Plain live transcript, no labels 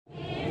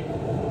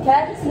Can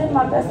I just live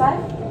my best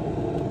life?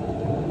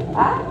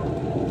 Huh?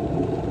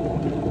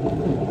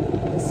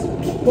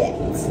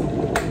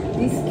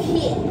 These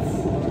kids.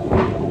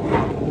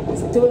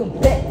 It's doing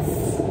bits.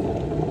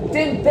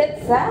 Doing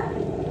bits, huh?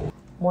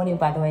 Morning,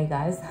 by the way,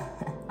 guys.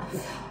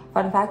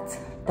 Fun fact,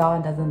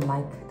 Darwin doesn't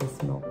like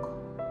this milk.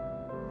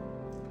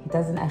 He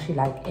doesn't actually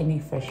like any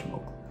fresh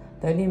milk.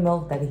 The only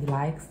milk that he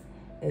likes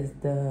is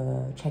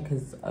the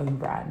Checkers own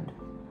brand,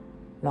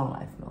 long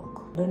life milk.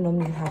 I don't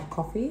normally have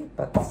coffee,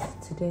 but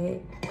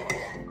today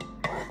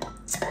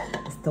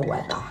it's the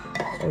weather.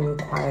 It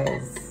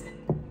requires.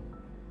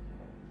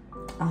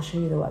 I'll show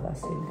you the weather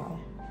soon, guys.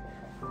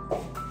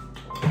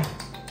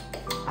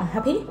 I'm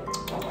happy.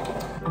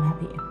 I'm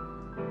happy.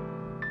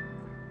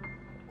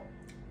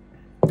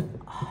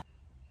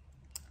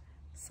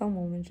 Some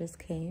woman just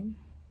came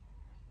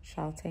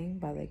shouting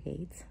by the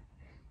gate,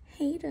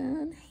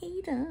 Hayden,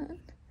 Hayden.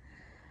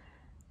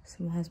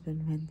 So my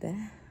husband went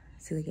there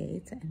to the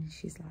gate and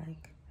she's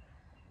like,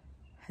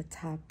 her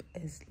tap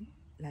is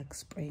like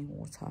spraying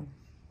water.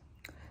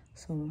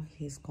 So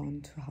he's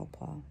gone to help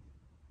her.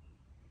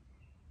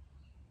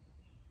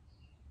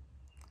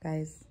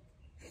 Guys,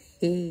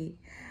 hey.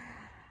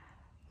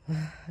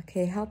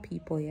 Okay, help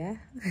people, yeah?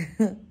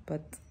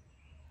 But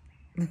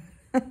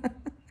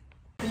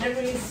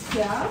delivery is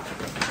here.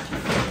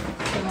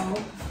 So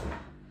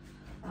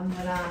I'm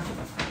gonna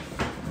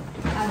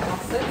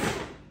unbox it.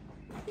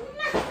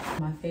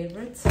 My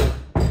favorites.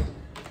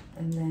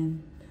 And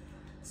then,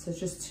 so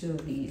just 2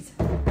 of these.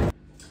 And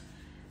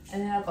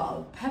then I've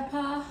got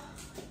pepper,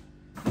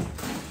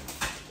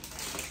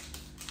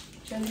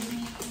 jelly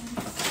beans,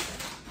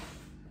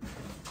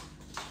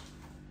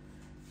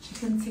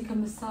 chicken tikka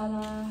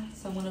masala.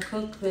 So I'm gonna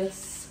cook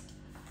this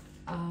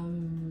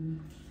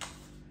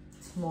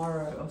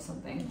tomorrow or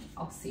something.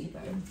 I'll see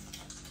though.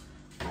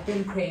 I've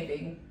been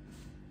craving.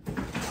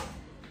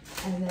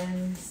 And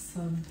then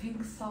some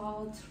pink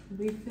salt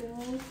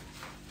refill.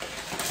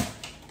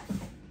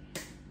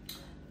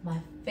 My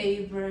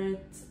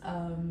favorite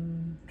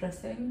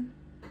dressing.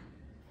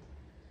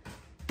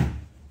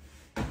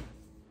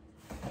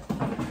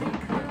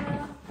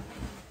 Paprika.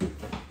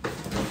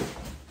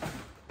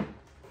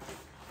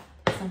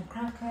 Some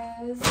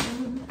crackers.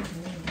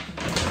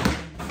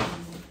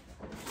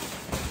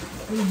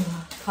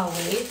 Can't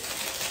wait.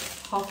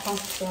 Hot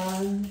cross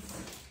buns.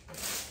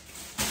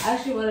 I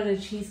actually wanted a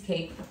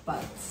cheesecake,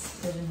 but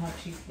they didn't have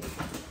cheesecake.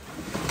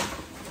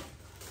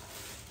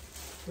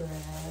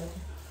 Bread.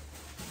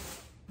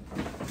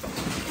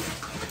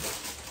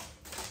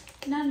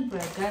 Naan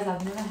bread. Guys,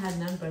 I've never had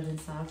naan bread in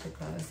South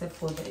Africa except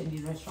for the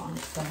Indian restaurant.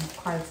 So I'm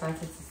quite excited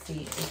to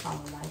see if I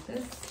will like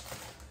this.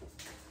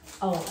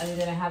 Oh, and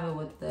then I have it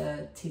with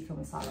the tikka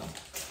masala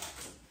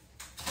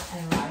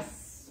and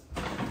rice.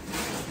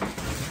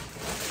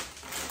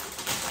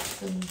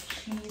 Some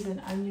cheese and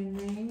onion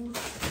rings.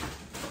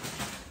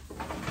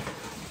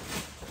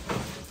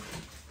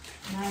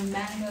 9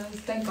 mangoes.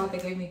 Thank God they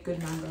gave me good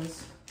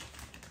mangoes.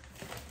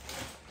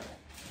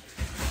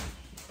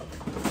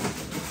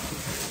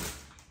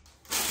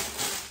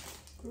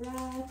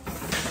 Wraps.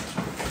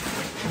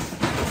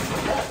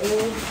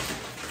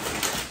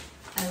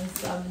 And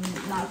some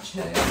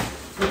nachos,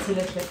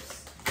 tortilla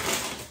chips.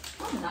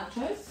 Oh,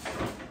 nachos.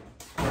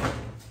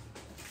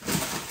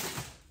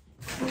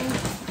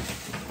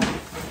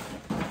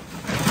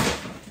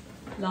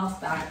 Last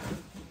bag.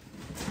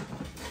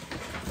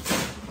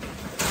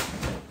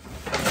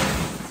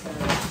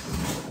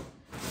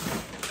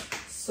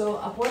 So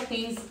I bought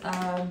these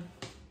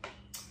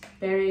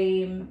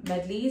berry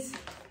medleys,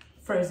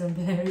 frozen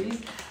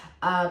berries,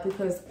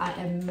 because I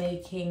am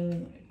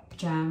making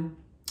jam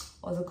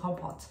or the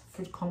compote,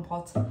 fruit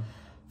compote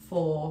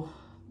for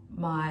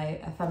my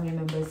family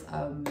member's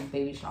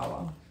baby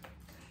shower.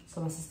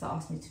 So my sister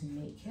asked me to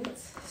make it.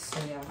 So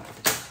yeah,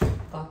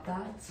 got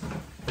that.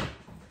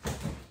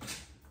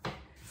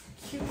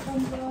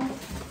 Cucumber.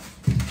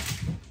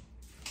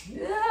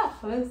 Yeah,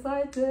 I'm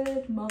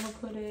excited. Mama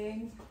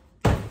pudding.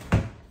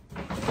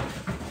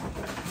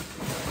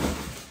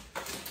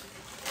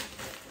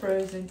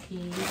 Frozen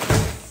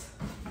peas.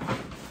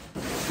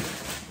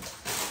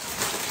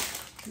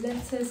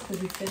 Lettuce, because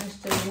we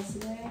finished it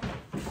yesterday.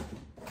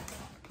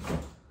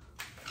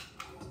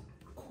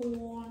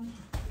 Corn.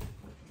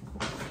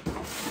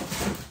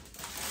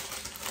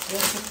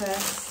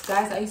 Watercress.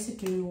 Guys, I used to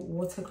do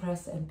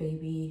watercress and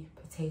baby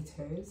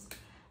potatoes.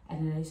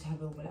 And then I used to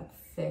have it with like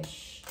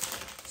fish.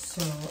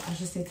 So I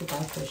just need to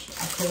buy fish.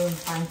 I couldn't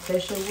find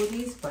fish over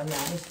these, but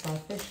yeah, I used to buy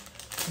fish.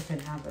 I can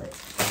have it.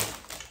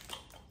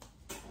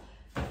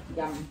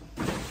 Yum.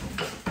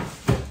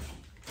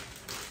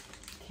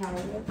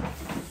 Carrots.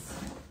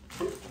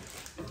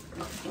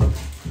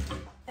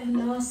 And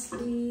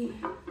lastly,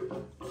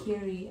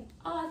 kiri.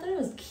 Oh, I thought it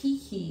was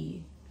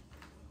kiki.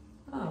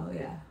 Oh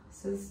yeah,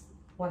 this is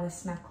what I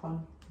snack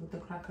on with the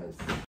crackers.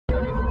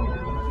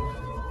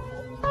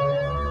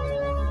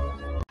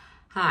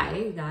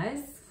 Hi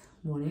guys,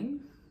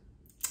 morning.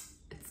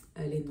 It's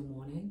early in the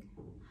morning.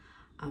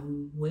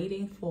 I'm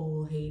waiting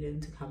for Hayden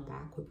to come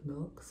back with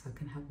milk so I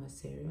can have my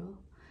cereal.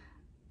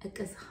 Egg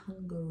is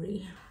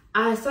hungry.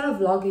 I started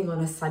vlogging on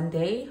a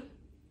Sunday.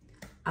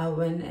 I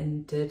went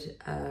and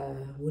did a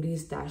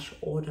Woody's Dash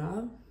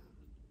order.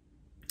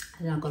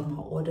 And I got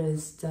my order and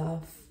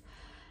stuff.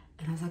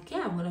 And I was like,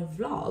 yeah, I'm gonna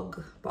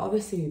vlog. But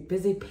obviously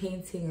busy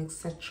painting,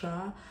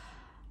 etc.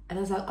 And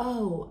I was like,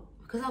 oh,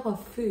 because I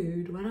got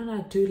food, why don't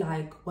I do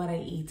like what I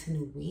eat in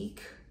a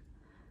week?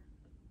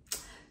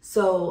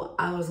 So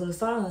I was gonna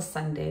start on a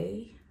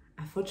Sunday.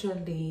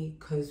 Unfortunately,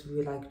 because we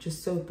were like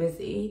just so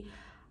busy,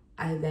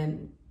 I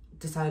then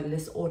decided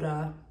let's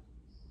order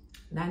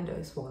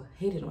Nando's. Well,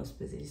 Hayden was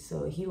busy,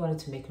 so he wanted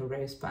to make a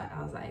roast, but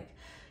I was like,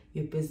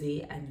 you're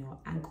busy and your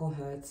ankle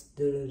hurts,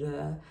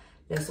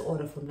 let's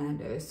order from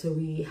Nando's. So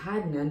we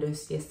had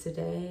Nando's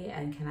yesterday,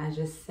 and can I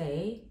just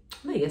say,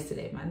 not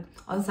yesterday, man,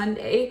 on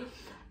Sunday,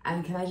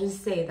 and can I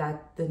just say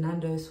that the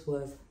Nando's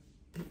was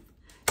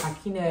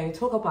like, you know,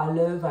 talk about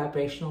low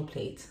vibrational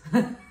plate.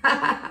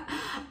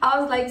 I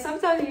was like,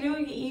 sometimes you know,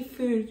 you eat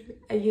food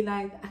and you're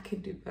like, I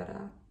can do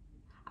better.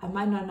 I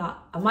might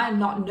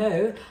not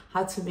know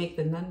how to make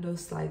the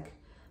Nando's like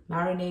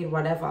marinade,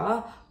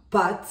 whatever,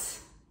 but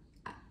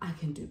I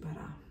can do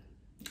better.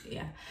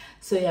 Yeah.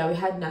 So yeah, we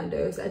had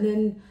Nando's, and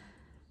then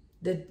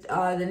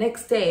the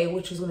next day,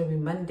 which was going to be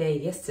Monday,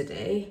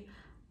 yesterday,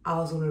 I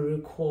was going to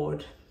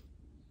record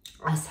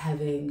us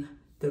having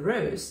the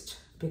roast,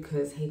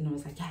 because Hayden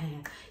was like,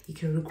 yeah, you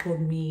can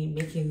record me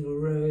making the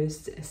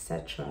roast,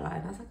 etc.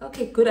 And I was like,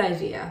 okay, good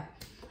idea.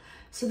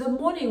 So the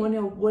morning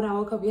when I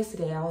woke up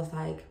yesterday, I was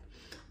like,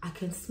 I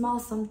can smell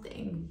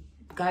something.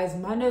 Guys,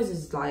 my nose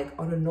is like,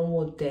 on a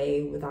normal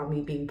day without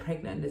me being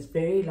pregnant, it's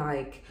very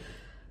like,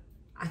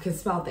 I can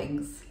smell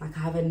things. Like I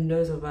have a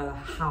nose of a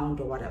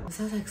hound or whatever.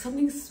 So I was like,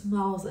 something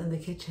smells in the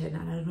kitchen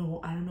and I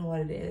don't know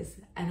what it is.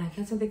 And I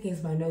kept on thinking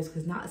it's my nose,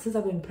 because now since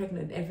I've been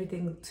pregnant,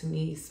 everything to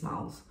me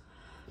smells.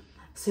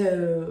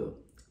 So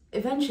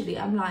eventually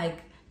I'm like,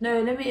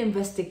 no, let me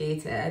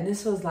investigate it. And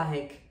this was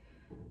like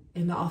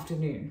in the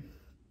afternoon.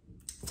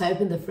 So I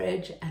opened the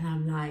fridge and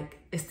I'm like,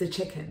 it's the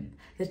chicken.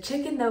 The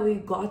chicken that we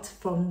got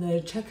from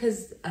the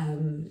Checkers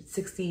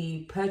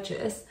 60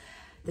 purchase,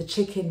 the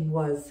chicken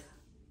was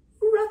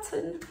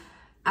rotten.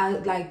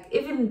 Like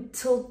even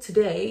till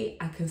today,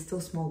 I can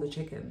still smell the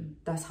chicken.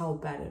 That's how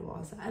bad it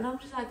was. And I'm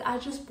just like, I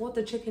just bought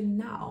the chicken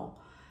now.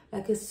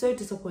 Like, it's so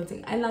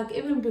disappointing. And like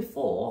even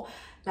before,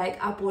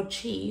 like I bought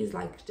cheese,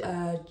 like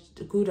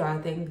Gouda,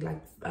 I think,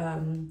 like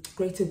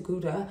grated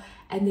Gouda,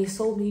 and they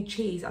sold me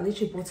cheese. I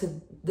literally bought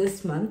it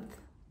this month,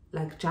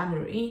 like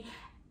January.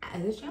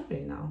 And it's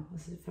January now.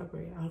 This is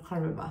February. I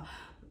can't remember.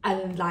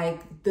 And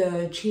like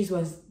the cheese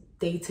was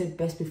dated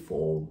best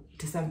before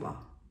December.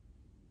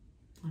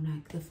 I'm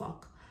like, the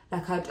fuck?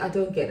 Like I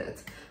don't get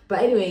it. But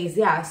anyways,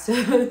 yeah.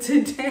 So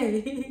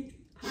today,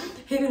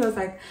 Hayden was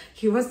like,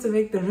 he wants to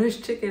make the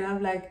roast chicken.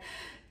 I'm like,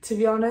 to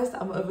be honest,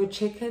 I'm over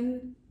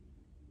chicken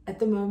at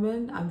the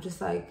moment. I'm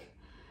just like,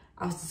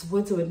 I was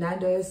disappointed with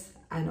Nando's,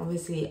 and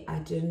obviously I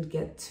didn't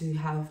get to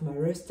have my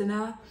roast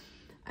dinner,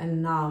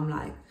 and now I'm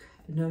like,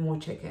 no more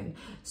chicken.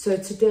 So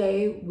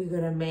today we're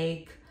gonna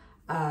make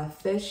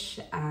fish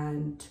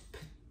and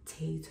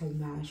potato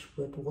mash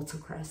with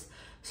watercress.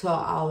 So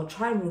I'll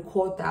try and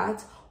record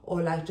that,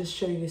 or like just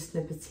show you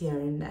snippets here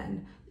and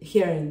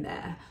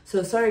there.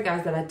 So sorry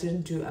guys that I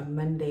didn't do a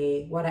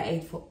Monday, what I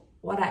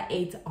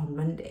ate on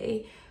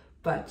Monday,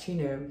 but you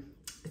know,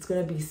 it's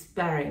gonna be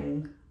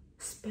sparingly.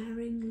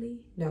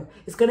 No,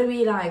 it's gonna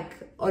be like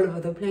all over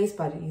the place,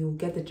 but you'll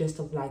get the gist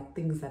of like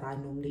things that I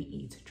normally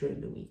eat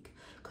during the week,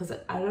 because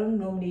I don't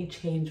normally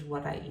change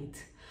what I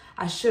eat.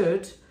 I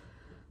should,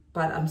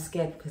 but I'm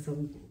scared because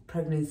of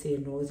pregnancy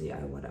and nausea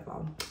or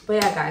whatever. But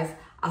yeah guys,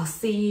 I'll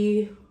see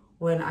you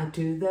when I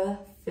do the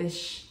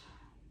fish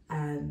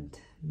and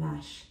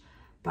mash,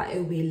 but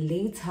it'll be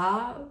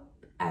later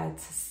at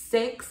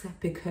 6,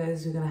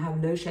 because we're gonna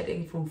have load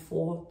shedding from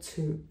 4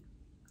 to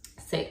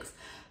 6.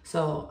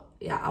 So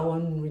yeah, I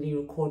won't really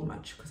record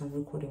much because I'm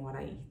recording what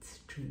I eat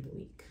during the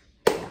week.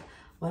 Yeah,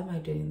 why am I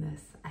doing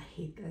this? I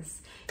hate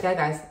this. Yeah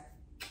guys,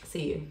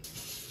 see you.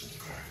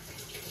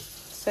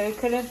 So you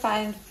couldn't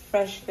find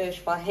fresh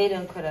fish, but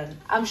Hayden couldn't.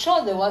 I'm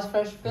sure there was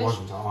fresh fish.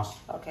 Wasn't asked.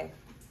 Okay.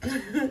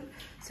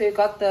 So you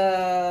got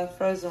the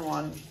frozen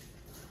one,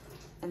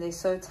 and they're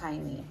so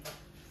tiny,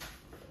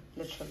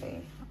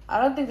 literally.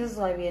 I don't think this is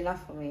gonna be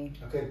enough for me.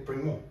 Okay,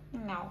 bring more.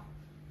 No,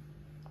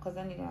 because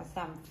then you're gonna say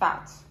I'm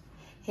fat.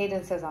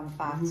 Hayden says I'm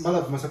fat. My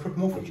love, must I put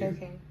more for you? I'm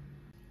joking.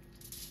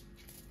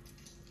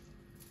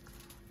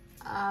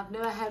 I've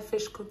never had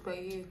fish cooked by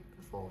you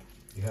before.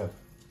 You have.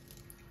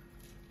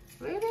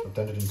 Really? I've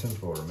done it in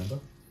Singapore, remember?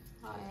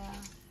 Oh yeah.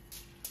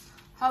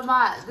 How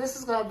much? This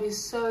is gonna be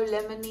so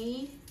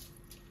lemony.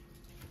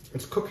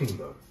 It's cooking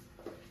though.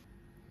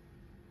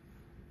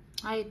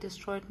 I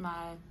destroyed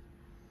my...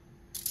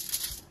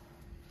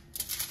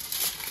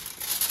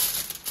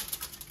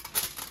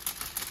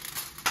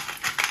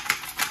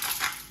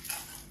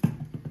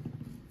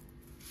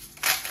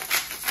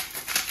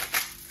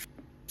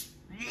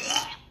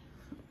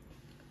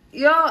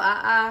 Yo,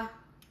 my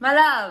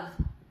love.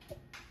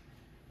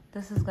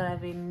 This is gonna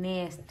be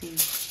nasty.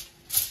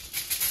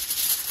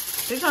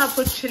 You're trying to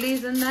put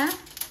chilies in there?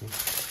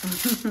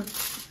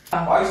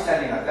 Why are you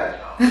standing like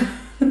that?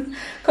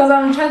 Because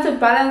I'm trying to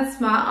balance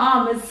my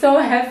arm. It's so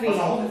heavy. I'll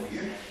hold it for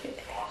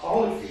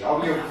you.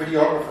 I'll be your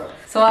videographer.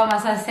 So what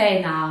must I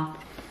say now?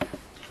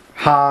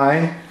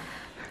 Hi.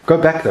 Go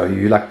back though,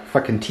 you like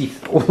fucking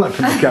teeth all up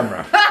in the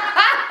camera.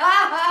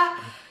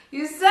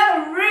 You're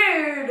so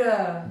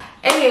rude.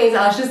 Anyways,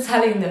 I was just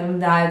telling them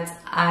that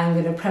I'm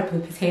gonna prep the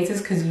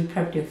potatoes because you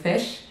prepped your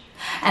fish.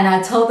 And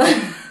I told them,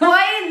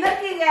 why are you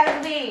looking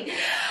at me?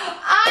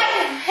 I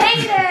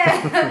hate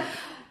it.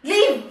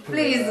 Leave,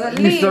 please,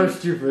 leave. You're so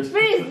stupid.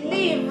 Please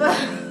leave.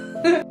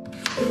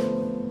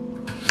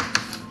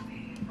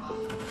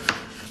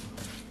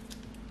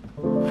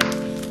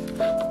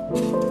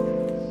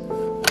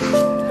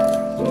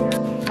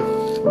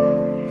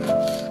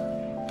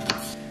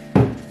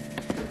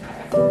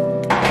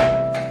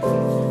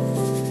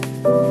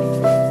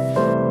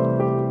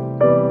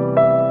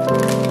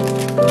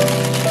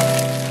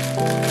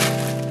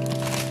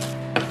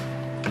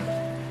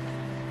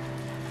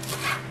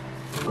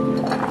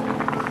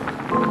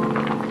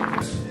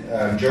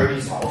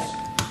 Jody's house,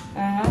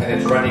 and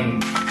it's running.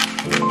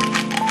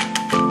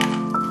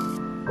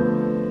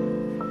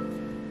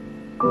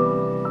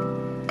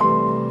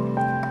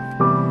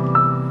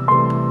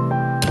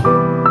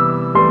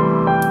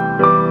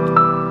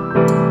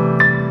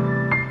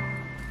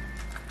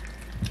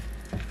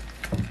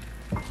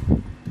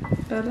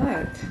 The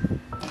light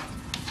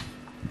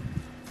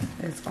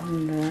is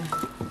on there.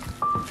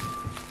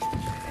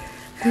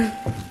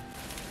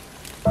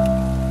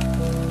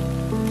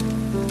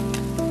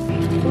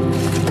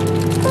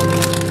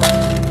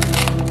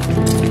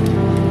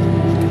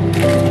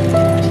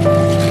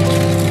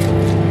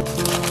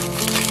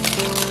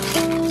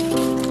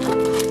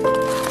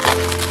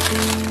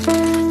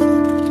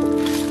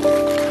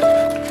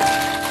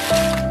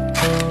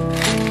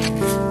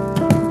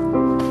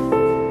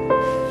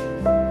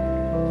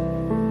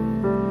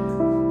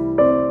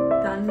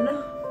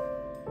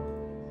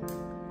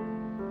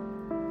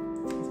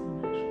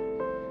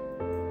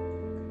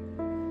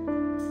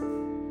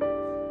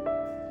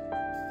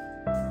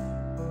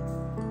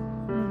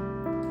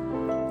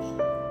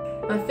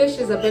 My fish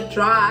is a bit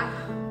dry.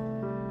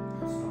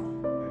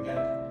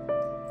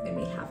 Let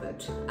me have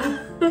it.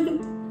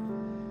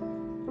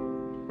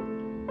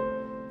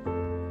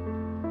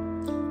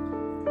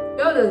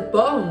 Yo, there's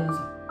bones.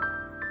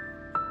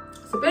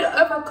 It's a bit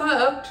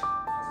overcooked.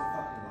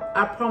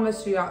 I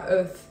promise you, our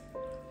earth.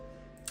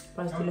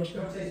 But it's delicious.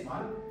 Come taste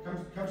mine.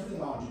 Come to the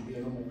lounge and be a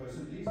normal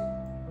person, please.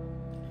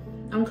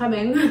 I'm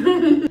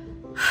coming.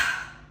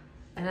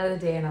 Another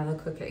day, another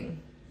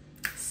cooking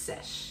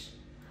sesh.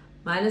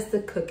 Minus the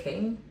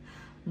cooking,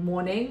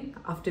 morning,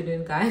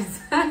 afternoon,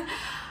 guys.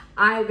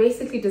 I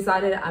basically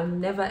decided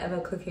I'm never ever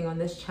cooking on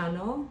this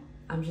channel.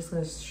 I'm just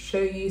gonna show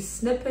you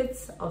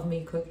snippets of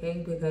me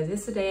cooking because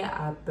yesterday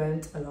I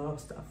burnt a lot of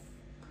stuff.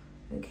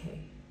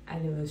 Okay,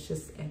 and it was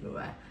just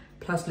everywhere.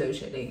 Plus load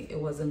shedding,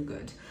 it wasn't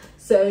good.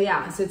 So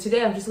yeah, so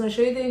today I'm just gonna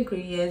show you the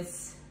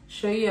ingredients,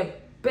 show you a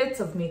bit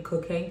of me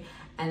cooking,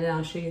 and then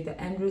I'll show you the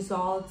end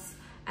results,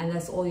 and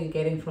that's all you're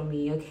getting from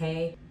me,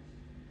 okay?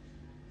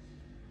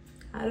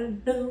 I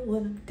don't know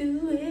what I'm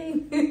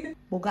doing.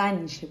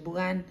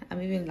 Bugan.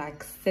 I'm even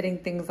like setting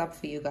things up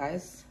for you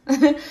guys.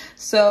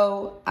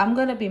 So I'm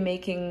gonna be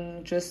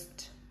making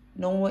just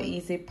normal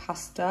easy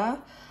pasta.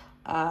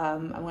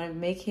 I'm gonna be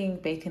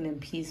making bacon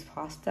and peas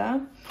pasta.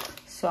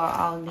 So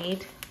I'll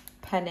need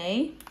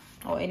penne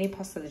or any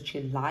pasta that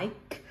you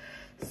like,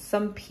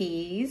 some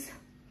peas,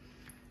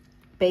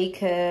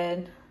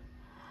 bacon,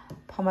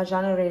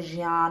 Parmigiano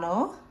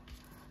Reggiano,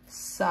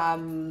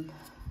 some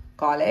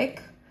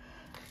garlic,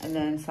 and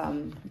then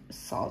some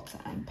salt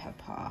and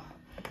pepper,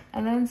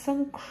 and then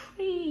some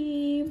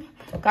cream.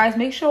 Guys,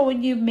 make sure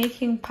when you're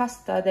making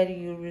pasta that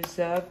you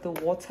reserve the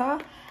water.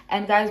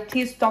 And guys,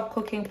 please stop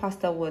cooking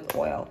pasta with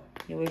oil.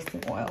 You're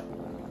wasting oil.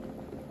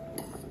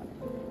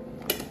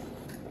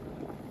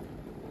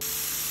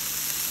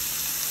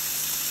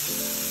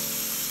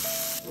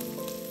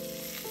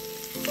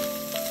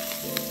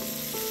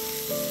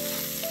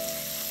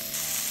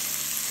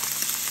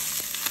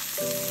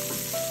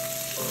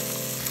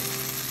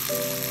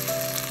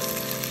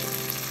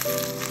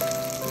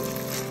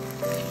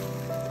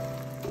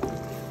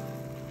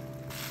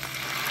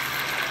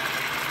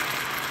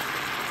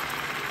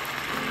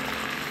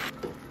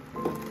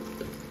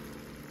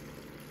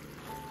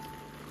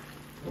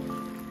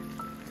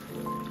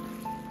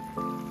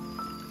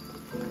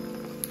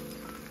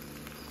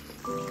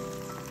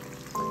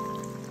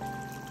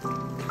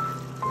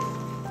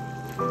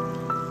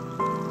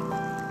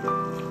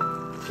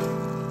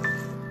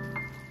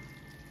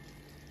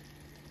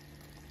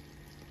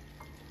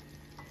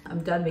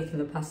 I'm done making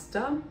the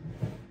pasta.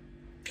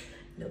 It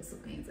looks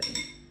amazing.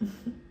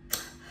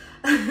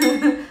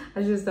 I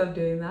should stop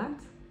doing that.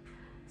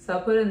 So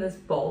I'll put it in this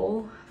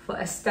bowl for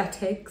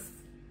aesthetics,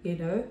 you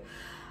know.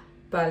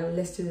 But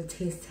let's do the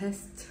taste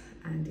test.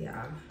 And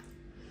yeah.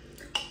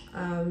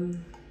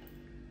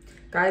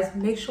 Guys,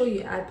 make sure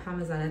you add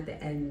parmesan at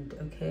the end,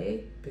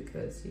 okay?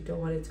 Because you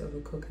don't want it to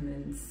overcook and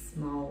then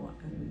smell,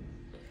 and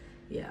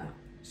yeah,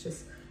 it's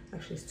just,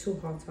 actually it's too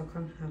hot, so I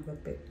can't have a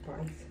big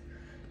bite.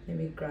 Let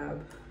me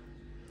grab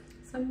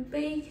some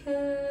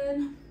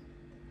bacon.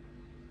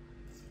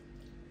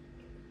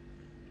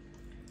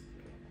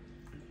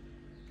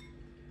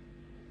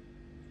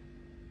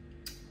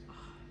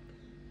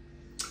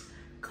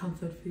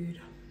 Comfort food.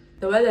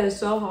 The weather is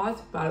so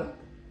hot, but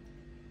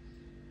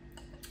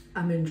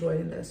I'm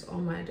enjoying this all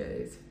my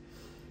days.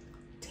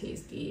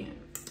 Tasty.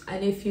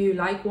 And if you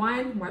like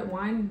wine, white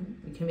wine,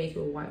 you can make it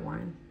with white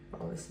wine,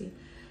 obviously.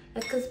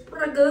 Because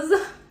burgers,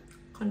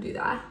 can't do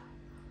that.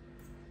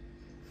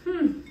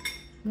 Okay,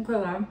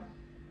 well,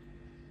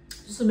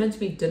 this is meant to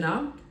be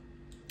dinner,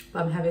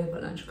 but I'm having it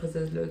for lunch because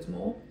there's loads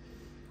more.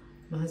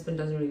 My husband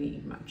doesn't really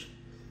eat much,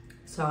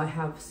 so I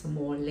have some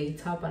more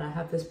later, but I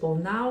have this bowl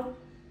now.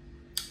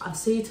 I'll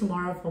see you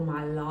tomorrow for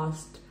my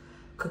last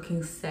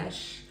cooking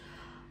sesh.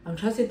 I'm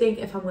trying to think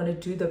if I'm going to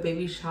do the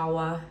baby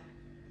shower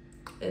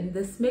in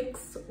this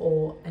mix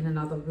or in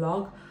another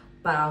vlog,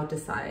 but I'll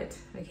decide.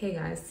 Okay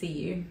guys, see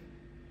you.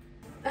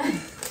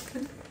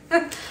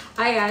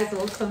 Hi guys,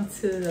 welcome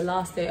to the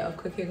last day of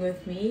cooking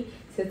with me.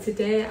 So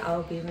today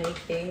I'll be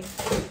making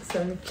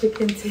some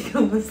chicken tikka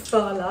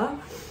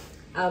masala.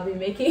 I'll be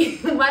making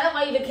why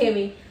don't you look at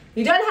me?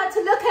 You don't have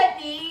to look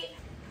at me.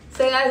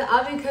 So guys,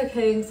 I'll be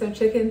cooking some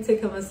chicken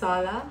tikka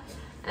masala,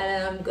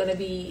 and I'm gonna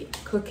be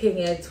cooking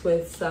it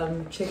with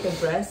some chicken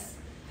breast.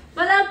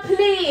 Mala,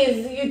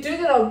 please, you're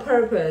doing it on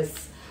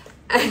purpose.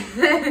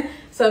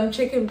 Some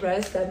chicken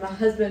breast that my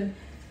husband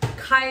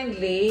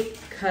kindly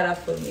cut up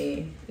for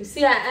me. You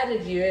see, I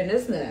added you in,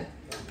 isn't it?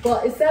 Well,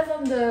 it says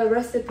on the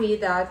recipe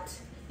that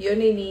you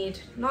only need,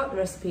 not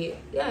recipe,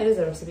 yeah, it is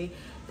a recipe,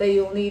 that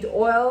you'll need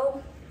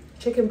oil,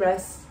 chicken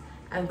breast,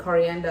 and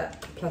coriander,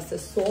 plus the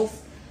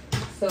sauce.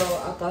 So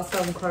I got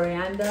some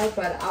coriander,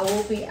 but I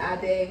will be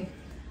adding,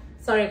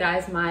 sorry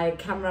guys, my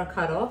camera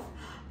cut off.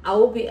 I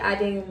will be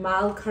adding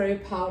mild curry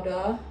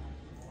powder,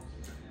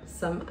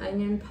 some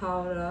onion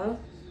powder,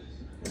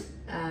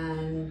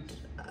 and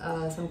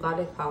some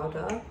garlic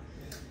powder.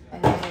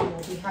 And then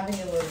we'll be having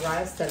it with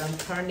rice that I'm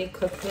currently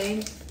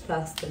cooking,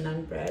 plus the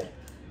naan bread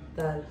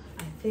that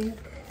I think,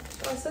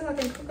 oh, it says I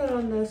can cook it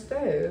on the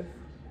stove.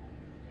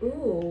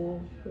 Ooh,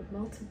 with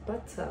melted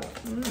butter.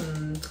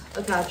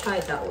 Okay, I'll try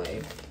it that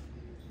way.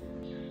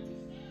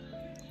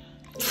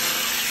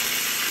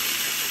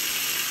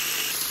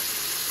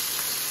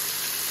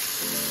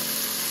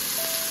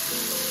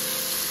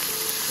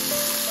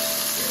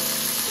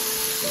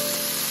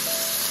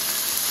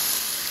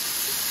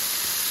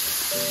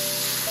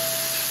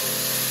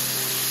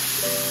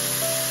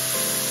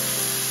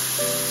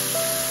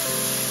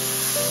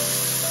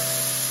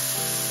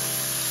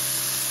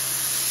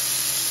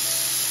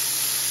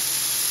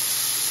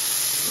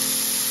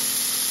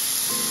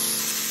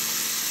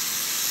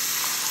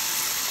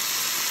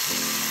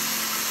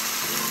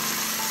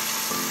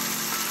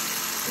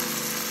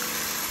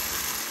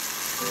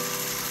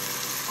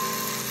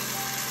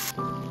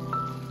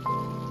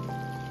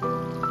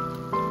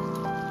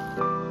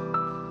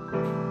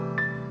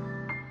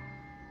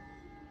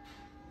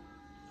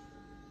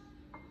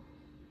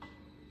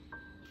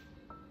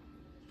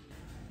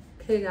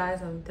 Okay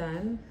guys, I'm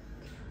done.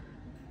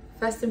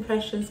 First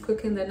impressions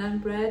cooking the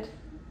naan bread.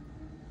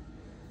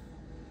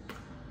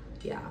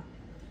 Yeah,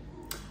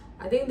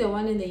 I think the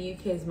one in the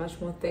UK is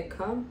much more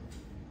thicker.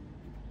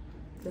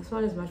 This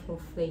one is much more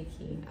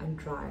flaky and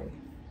dry.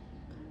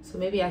 So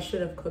maybe I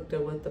should have cooked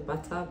it with the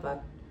butter,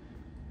 but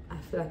I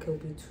feel like it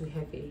would be too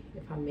heavy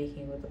if I'm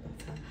making it with the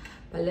butter.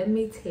 But let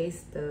me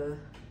taste the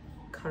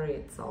curry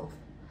itself,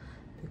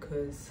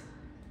 because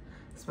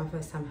it's my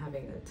first time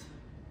having it.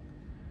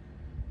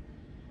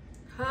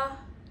 Huh?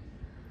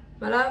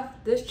 My love,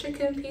 these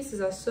chicken pieces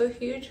are so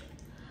huge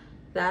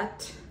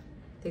that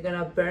they're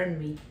gonna burn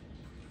me.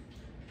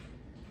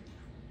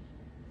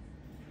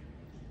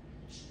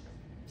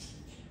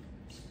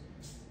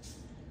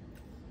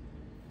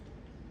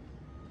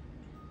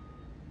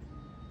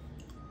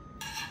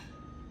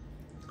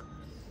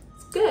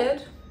 It's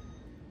good,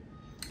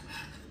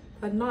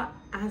 but not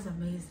as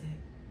amazing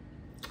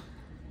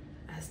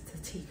as the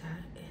tikka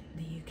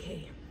in the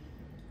UK.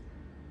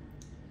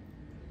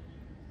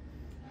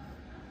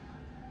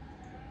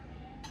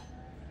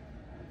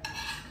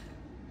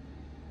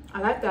 I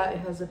like that it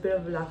has a bit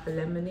of like a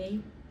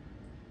lemony